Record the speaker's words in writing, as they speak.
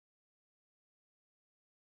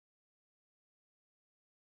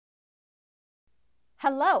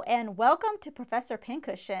Hello and welcome to Professor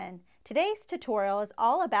Pincushion. Today's tutorial is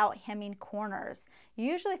all about hemming corners.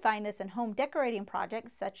 You usually find this in home decorating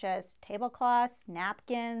projects such as tablecloths,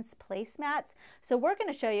 napkins, placemats. So we're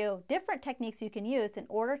going to show you different techniques you can use in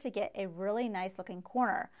order to get a really nice looking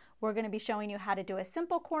corner. We're going to be showing you how to do a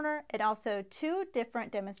simple corner and also two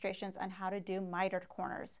different demonstrations on how to do mitered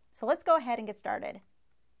corners. So let's go ahead and get started.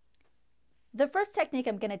 The first technique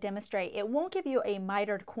I'm going to demonstrate, it won't give you a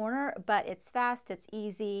mitered corner, but it's fast, it's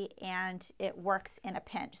easy, and it works in a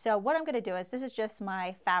pinch. So what I'm going to do is, this is just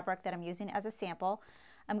my fabric that I'm using as a sample.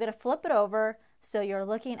 I'm going to flip it over so you're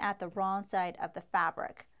looking at the wrong side of the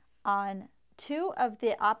fabric. On two of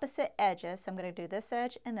the opposite edges, so I'm going to do this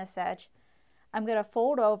edge and this edge, I'm going to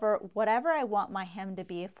fold over whatever I want my hem to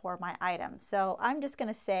be for my item. So I'm just going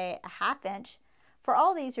to say a 1/2 inch. For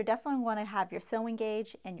all these, you definitely want to have your sewing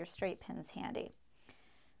gauge and your straight pins handy.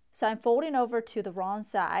 So I'm folding over to the wrong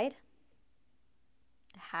side,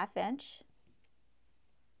 a 1/2 inch,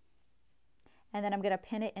 and then I'm going to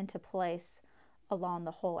pin it into place along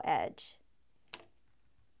the whole edge.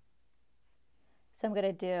 So I'm going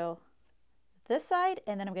to do this side,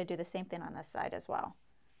 and then I'm going to do the same thing on this side as well.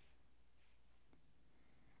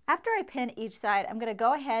 After I pin each side, I'm going to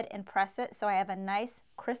go ahead and press it so I have a nice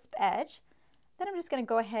crisp edge. Then I'm just going to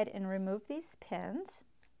go ahead and remove these pins.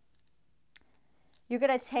 You're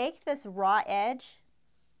going to take this raw edge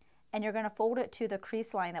and you're going to fold it to the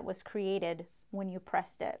crease line that was created when you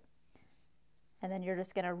pressed it. And then you're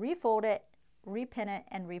just going to refold it, repin it,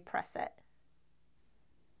 and repress it.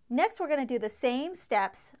 Next, we're going to do the same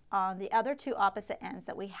steps on the other two opposite ends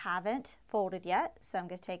that we haven't folded yet. So I'm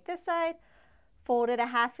going to take this side, fold it a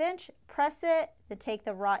 1/2 inch, press it, then take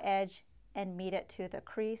the raw edge and meet it to the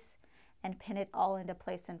crease and pin it all into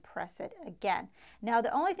place and press it again. Now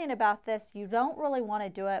the only thing about this, you don't really want to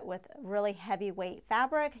do it with really heavyweight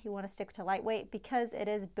fabric. You want to stick to lightweight because it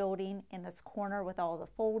is building in this corner with all the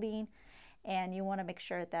folding, and you want to make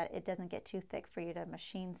sure that it doesn't get too thick for you to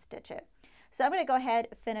machine stitch it. So I'm going to go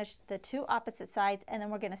ahead, finish the two opposite sides, and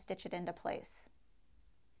then we're going to stitch it into place.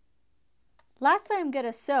 Lastly, I'm going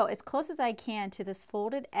to sew as close as I can to this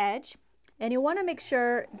folded edge, and you want to make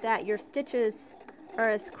sure that your stitches are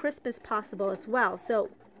as crisp as possible as well.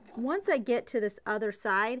 So once I get to this other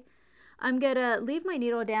side, I'm going to leave my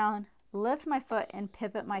needle down, lift my foot and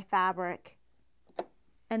pivot my fabric,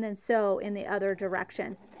 and then sew in the other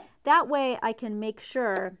direction. That way I can make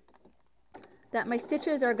sure that my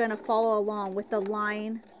stitches are going to follow along with the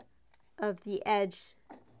line of the edge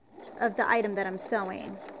of the item that I'm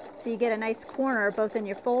sewing. So you get a nice corner both in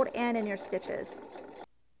your fold and in your stitches.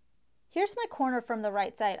 Here's my corner from the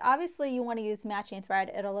right side. Obviously you want to use matching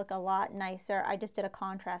thread. It'll look a lot nicer. I just did a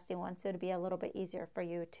contrasting one so it'll be a little bit easier for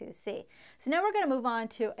you to see. So now we're going to move on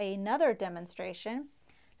to another demonstration.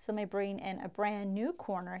 So let me bring in a brand new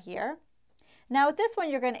corner here. Now with this one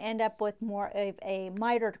you're going to end up with more of a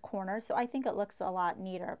mitered corner, so I think it looks a lot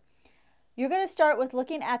neater. You're going to start with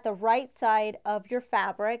looking at the right side of your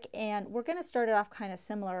fabric, and we're going to start it off kind of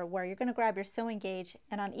similar where you're going to grab your sewing gauge,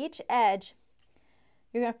 and on each edge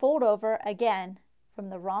you're going to fold over again from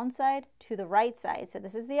the wrong side to the right side. So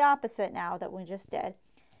this is the opposite now that we just did.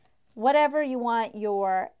 Whatever you want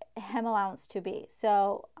your hem allowance to be.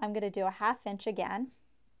 So I'm going to do a 1/2 inch again.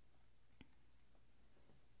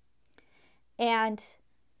 And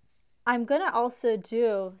I'm going to also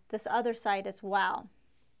do this other side as well.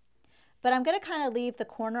 But I'm going to kind of leave the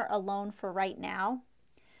corner alone for right now.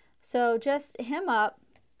 So just hem up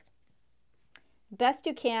best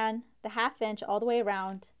you can, the 1/2 inch all the way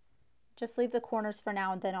around. Just leave the corners for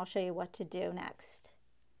now, and then I'll show you what to do next.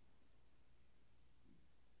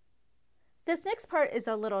 This next part is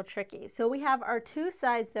a little tricky. So we have our two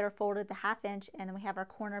sides that are folded the 1/2 inch, and then we have our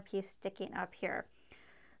corner piece sticking up here.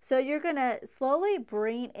 So you're going to slowly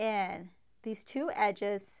bring in these two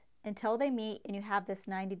edges until they meet and you have this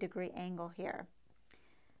 90-degree angle here.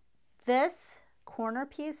 This corner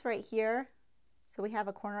piece right here, so we have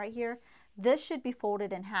a corner right here, this should be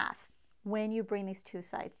folded in half when you bring these two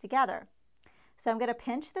sides together. So I'm going to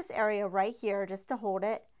pinch this area right here just to hold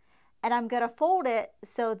it, and I'm going to fold it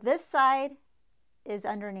so this side is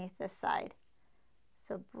underneath this side.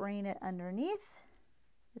 So bring it underneath,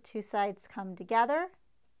 the two sides come together,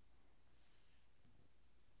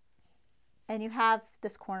 and you have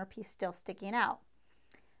this corner piece still sticking out.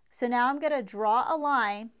 So now I'm going to draw a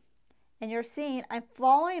line, and you're seeing I'm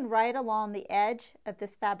following right along the edge of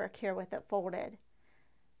this fabric here with it folded.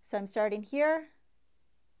 So I'm starting here,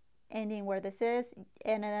 ending where this is,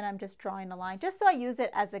 and then I'm just drawing a line just so I use it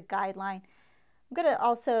as a guideline. I'm going to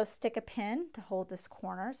also stick a pin to hold this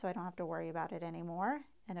corner so I don't have to worry about it anymore,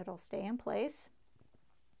 and it'll stay in place.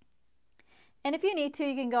 And if you need to,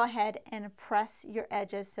 you can go ahead and press your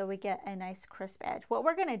edges so we get a nice crisp edge. What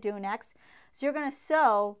we're going to do next is you're going to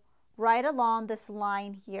sew right along this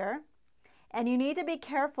line here. And you need to be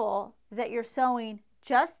careful that you're sewing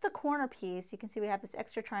just the corner piece. You can see we have this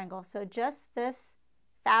extra triangle. So just this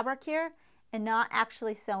fabric here and not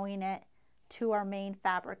actually sewing it to our main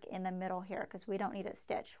fabric in the middle here because we don't need it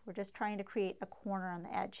stitched. We're just trying to create a corner on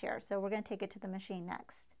the edge here. So we're going to take it to the machine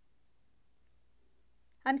next.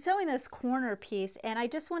 I'm sewing this corner piece and I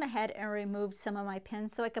just went ahead and removed some of my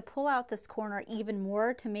pins so I could pull out this corner even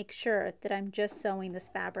more to make sure that I'm just sewing this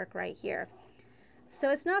fabric right here.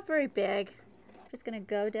 So it's not very big. I'm just going to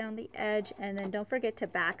go down the edge and then don't forget to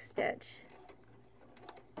back stitch.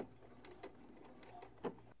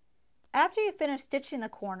 After you finish stitching the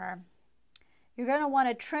corner, you're going to want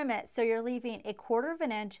to trim it so you're leaving 1/4 of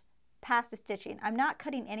an inch past the stitching. I'm not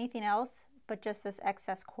cutting anything else but just this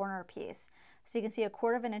excess corner piece. So you can see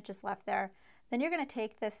 1/4 of an inch is left there. Then you're going to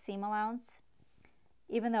take this seam allowance,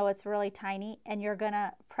 even though it's really tiny, and you're going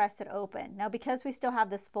to press it open. Now because we still have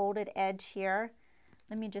this folded edge here,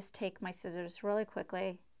 let me just take my scissors really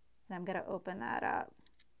quickly and I'm going to open that up.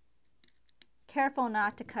 Careful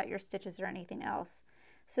not to cut your stitches or anything else.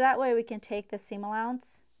 So that way we can take the seam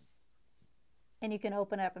allowance and you can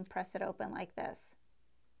open it up and press it open like this.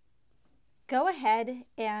 Go ahead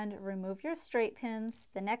and remove your straight pins.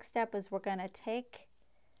 The next step is we're going to take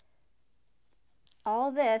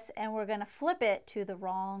all this and we're going to flip it to the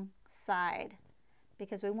wrong side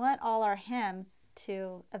because we want all our hem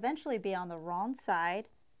to eventually be on the wrong side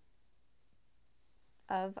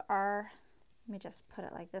of our, let me just put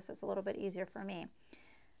it like this, it's a little bit easier for me,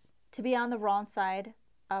 to be on the wrong side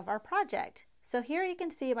of our project. So here you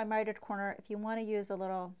can see my mitered corner. If you want to use a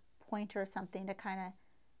little pointer or something to kind of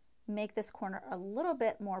make this corner a little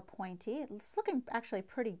bit more pointy. It's looking actually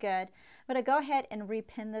pretty good. I'm going to go ahead and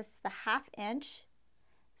repin this the 1/2 inch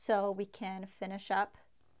so we can finish up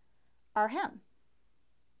our hem.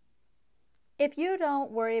 If you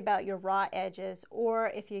don't worry about your raw edges, or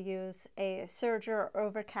if you use a serger or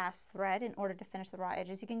overcast thread in order to finish the raw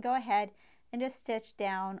edges, you can go ahead and just stitch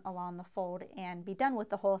down along the fold and be done with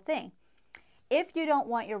the whole thing. If you don't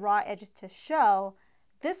want your raw edges to show,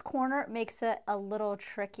 this corner makes it a little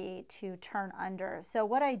tricky to turn under. So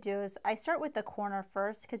what I do is I start with the corner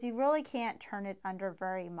first because you really can't turn it under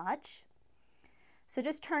very much. So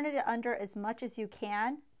just turn it under as much as you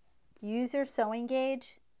can. Use your sewing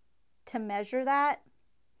gauge to measure that.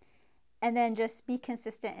 And then just be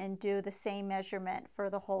consistent and do the same measurement for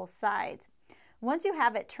the whole sides. Once you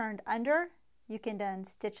have it turned under, you can then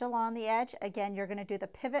stitch along the edge. Again, you're going to do the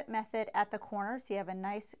pivot method at the corner so you have a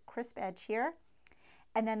nice crisp edge here.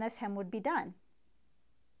 And then this hem would be done.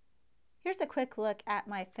 Here's a quick look at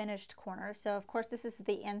my finished corner. So of course this is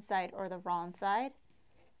the inside or the wrong side.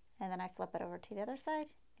 And then I flip it over to the other side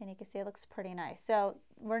and you can see it looks pretty nice. So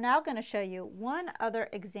we're now going to show you one other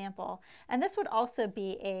example. And this would also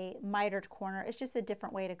be a mitered corner. It's just a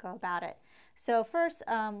different way to go about it. So first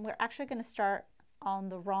we're actually going to start on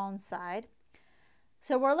the wrong side.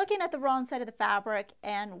 So we're looking at the wrong side of the fabric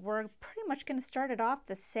and we're pretty much going to start it off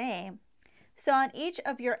the same. So on each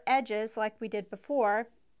of your edges, like we did before,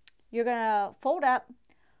 you're going to fold up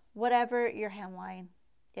whatever your hemline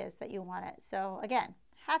is that you want it. So again,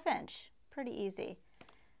 1/2 inch, pretty easy.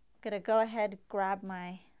 I'm going to go ahead, grab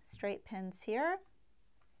my straight pins here,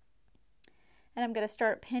 and I'm going to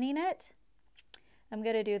start pinning it. I'm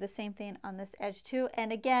going to do the same thing on this edge too.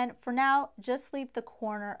 And again, for now, just leave the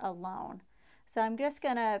corner alone. So I'm just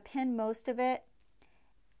going to pin most of it.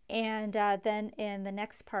 And then in the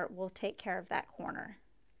next part, we'll take care of that corner.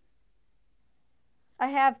 I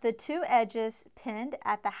have the 2 edges pinned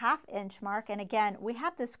at the 1/2 inch mark. And again, we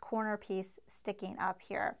have this corner piece sticking up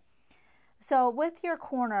here. So with your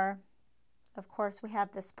corner, of course, we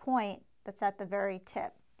have this point that's at the very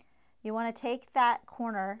tip. You want to take that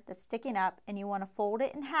corner that's sticking up and you want to fold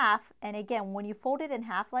it in half. And again, when you fold it in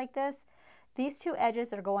half like this, these 2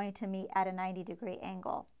 edges are going to meet at a 90-degree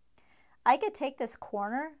angle. I could take this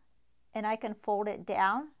corner and I can fold it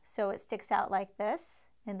down so it sticks out like this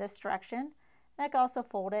in this direction. And I can also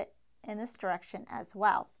fold it in this direction as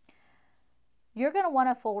well. You're going to want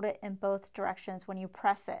to fold it in both directions when you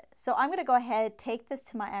press it. So I'm going to go ahead, take this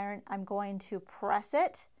to my iron. I'm going to press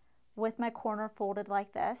it with my corner folded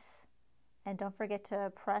like this. And don't forget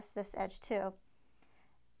to press this edge too.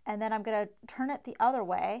 And then I'm going to turn it the other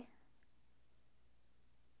way.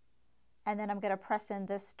 And then I'm going to press in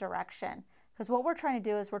this direction. Because what we're trying to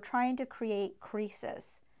do is we're trying to create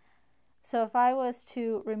creases. So if I was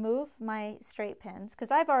to remove my straight pins,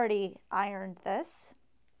 because I've already ironed this,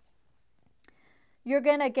 you're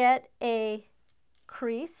going to get a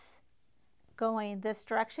crease going this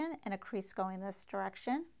direction and a crease going this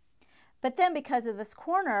direction. But then because of this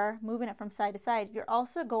corner, moving it from side to side, you're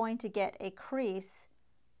also going to get a crease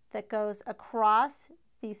that goes across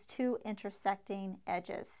these two intersecting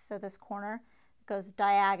edges. So this corner goes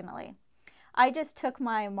diagonally. I just took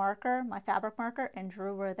my marker, my fabric marker, and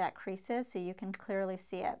drew where that crease is so you can clearly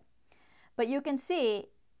see it. But you can see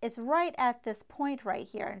it's right at this point right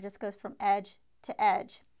here, and it just goes from edge to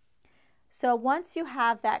edge. So once you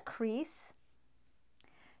have that crease,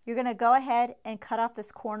 you're going to go ahead and cut off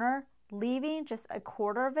this corner, leaving just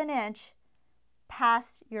 1/4 of an inch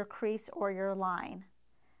past your crease or your line.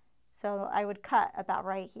 So I would cut about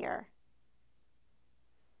right here.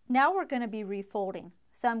 Now we're going to be refolding.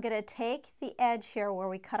 So I'm going to take the edge here where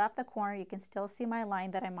we cut off the corner. You can still see my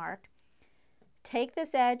line that I marked. Take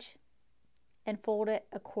this edge and fold it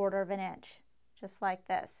 1/4 of an inch, just like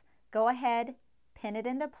this. Go ahead, pin it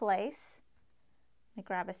into place. Let me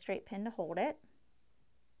grab a straight pin to hold it.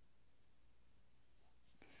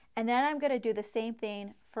 And then I'm going to do the same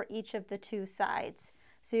thing for each of the two sides.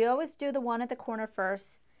 So you always do the one at the corner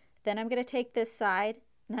first. Then I'm going to take this side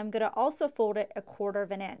and I'm going to also fold it 1/4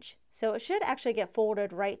 of an inch. So it should actually get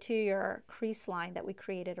folded right to your crease line that we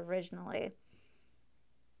created originally.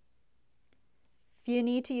 If you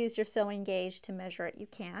need to use your sewing gauge to measure it, you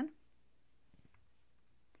can.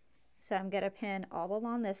 So I'm going to pin all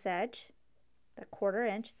along this edge, the 1/4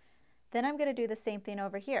 inch. Then I'm going to do the same thing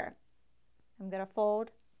over here. I'm going to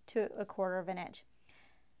fold to 1/4 of an inch.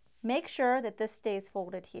 Make sure that this stays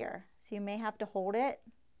folded here. So you may have to hold it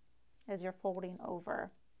as you're folding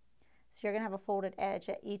over. So you're going to have a folded edge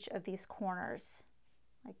at each of these corners,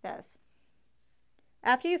 like this.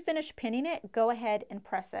 After you finish pinning it, go ahead and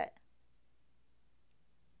press it.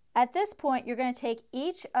 At this point, you're going to take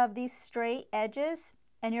each of these straight edges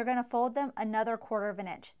and you're going to fold them another 1/4 of an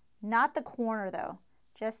inch. Not the corner though,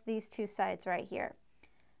 just these two sides right here.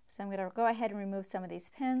 So I'm going to go ahead and remove some of these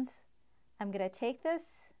pins. I'm going to take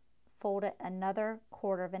this, fold it another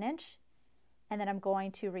 1/4 of an inch, and then I'm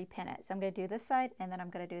going to repin it. So I'm going to do this side and then I'm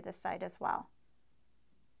going to do this side as well.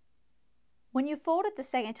 When you fold it the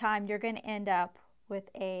second time, you're going to end up with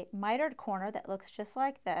a mitered corner that looks just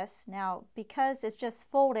like this. Now, because it's just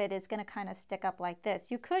folded, it's going to kind of stick up like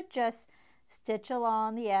this. You could just stitch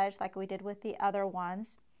along the edge like we did with the other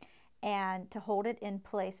ones and to hold it in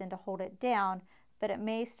place and to hold it down, but it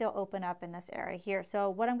may still open up in this area here. So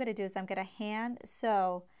what I'm going to do is I'm going to hand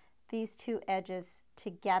sew these two edges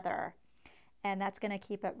together, and that's going to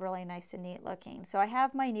keep it really nice and neat looking. So I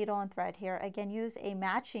have my needle and thread here. Again, use a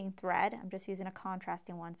matching thread. I'm just using a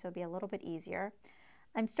contrasting one, so it'll be a little bit easier.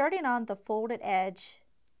 I'm starting on the folded edge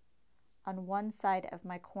on one side of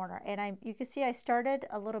my corner, and you can see I started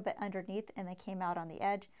a little bit underneath and they came out on the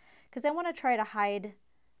edge because I want to try to hide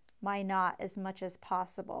my knot as much as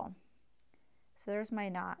possible. So there's my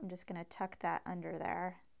knot. I'm just going to tuck that under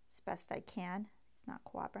there as best I can. It's not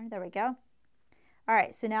cooperating. There we go. All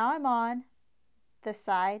right, so now I'm on this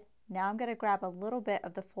side. Now I'm going to grab a little bit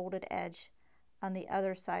of the folded edge on the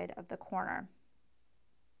other side of the corner.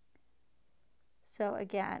 So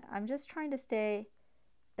again, I'm just trying to stay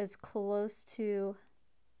as close to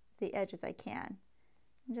the edge as I can.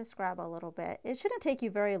 And just grab a little bit. It shouldn't take you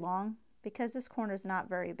very long because this corner is not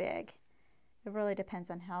very big. It really depends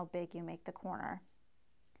on how big you make the corner.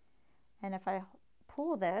 And if I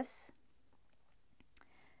pull this,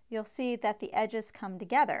 you'll see that the edges come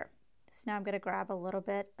together. So now I'm going to grab a little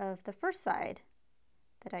bit of the first side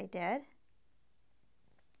that I did.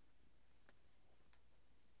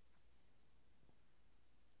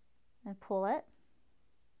 And pull it.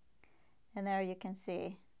 And there you can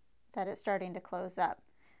see that it's starting to close up.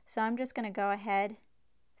 So I'm just going to go ahead,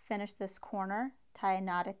 finish this corner, tie a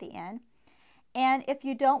knot at the end. And if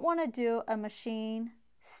you don't want to do a machine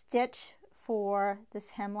stitch for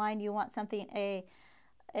this hemline, you want something a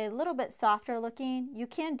little bit softer looking, you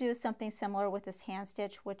can do something similar with this hand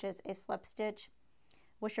stitch, which is a slip stitch,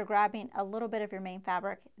 which you're grabbing a little bit of your main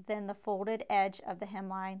fabric, then the folded edge of the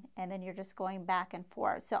hemline, and then you're just going back and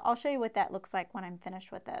forth. So I'll show you what that looks like when I'm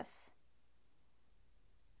finished with this.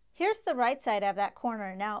 Here's the right side of that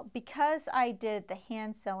corner. Now, because I did the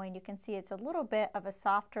hand sewing, you can see it's a little bit of a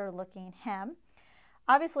softer looking hem.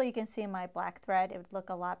 Obviously, you can see my black thread. It would look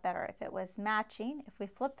a lot better if it was matching. If we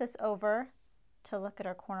flip this over to look at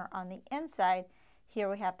our corner on the inside,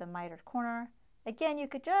 here we have the mitered corner. Again, you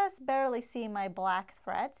could just barely see my black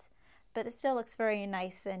threads, but it still looks very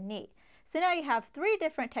nice and neat. So now you have 3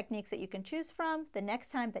 different techniques that you can choose from the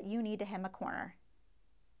next time that you need to hem a corner.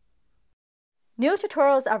 New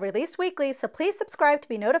tutorials are released weekly, so please subscribe to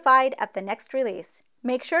be notified of the next release.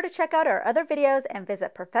 Make sure to check out our other videos and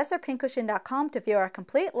visit ProfessorPincushion.com to view our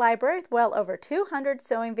complete library with well over 200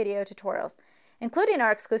 sewing video tutorials, including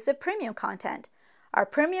our exclusive premium content. Our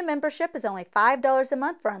premium membership is only $5 a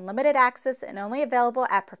month for unlimited access and only available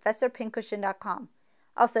at ProfessorPincushion.com.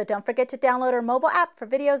 Also, don't forget to download our mobile app for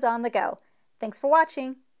videos on the go. Thanks for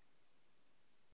watching.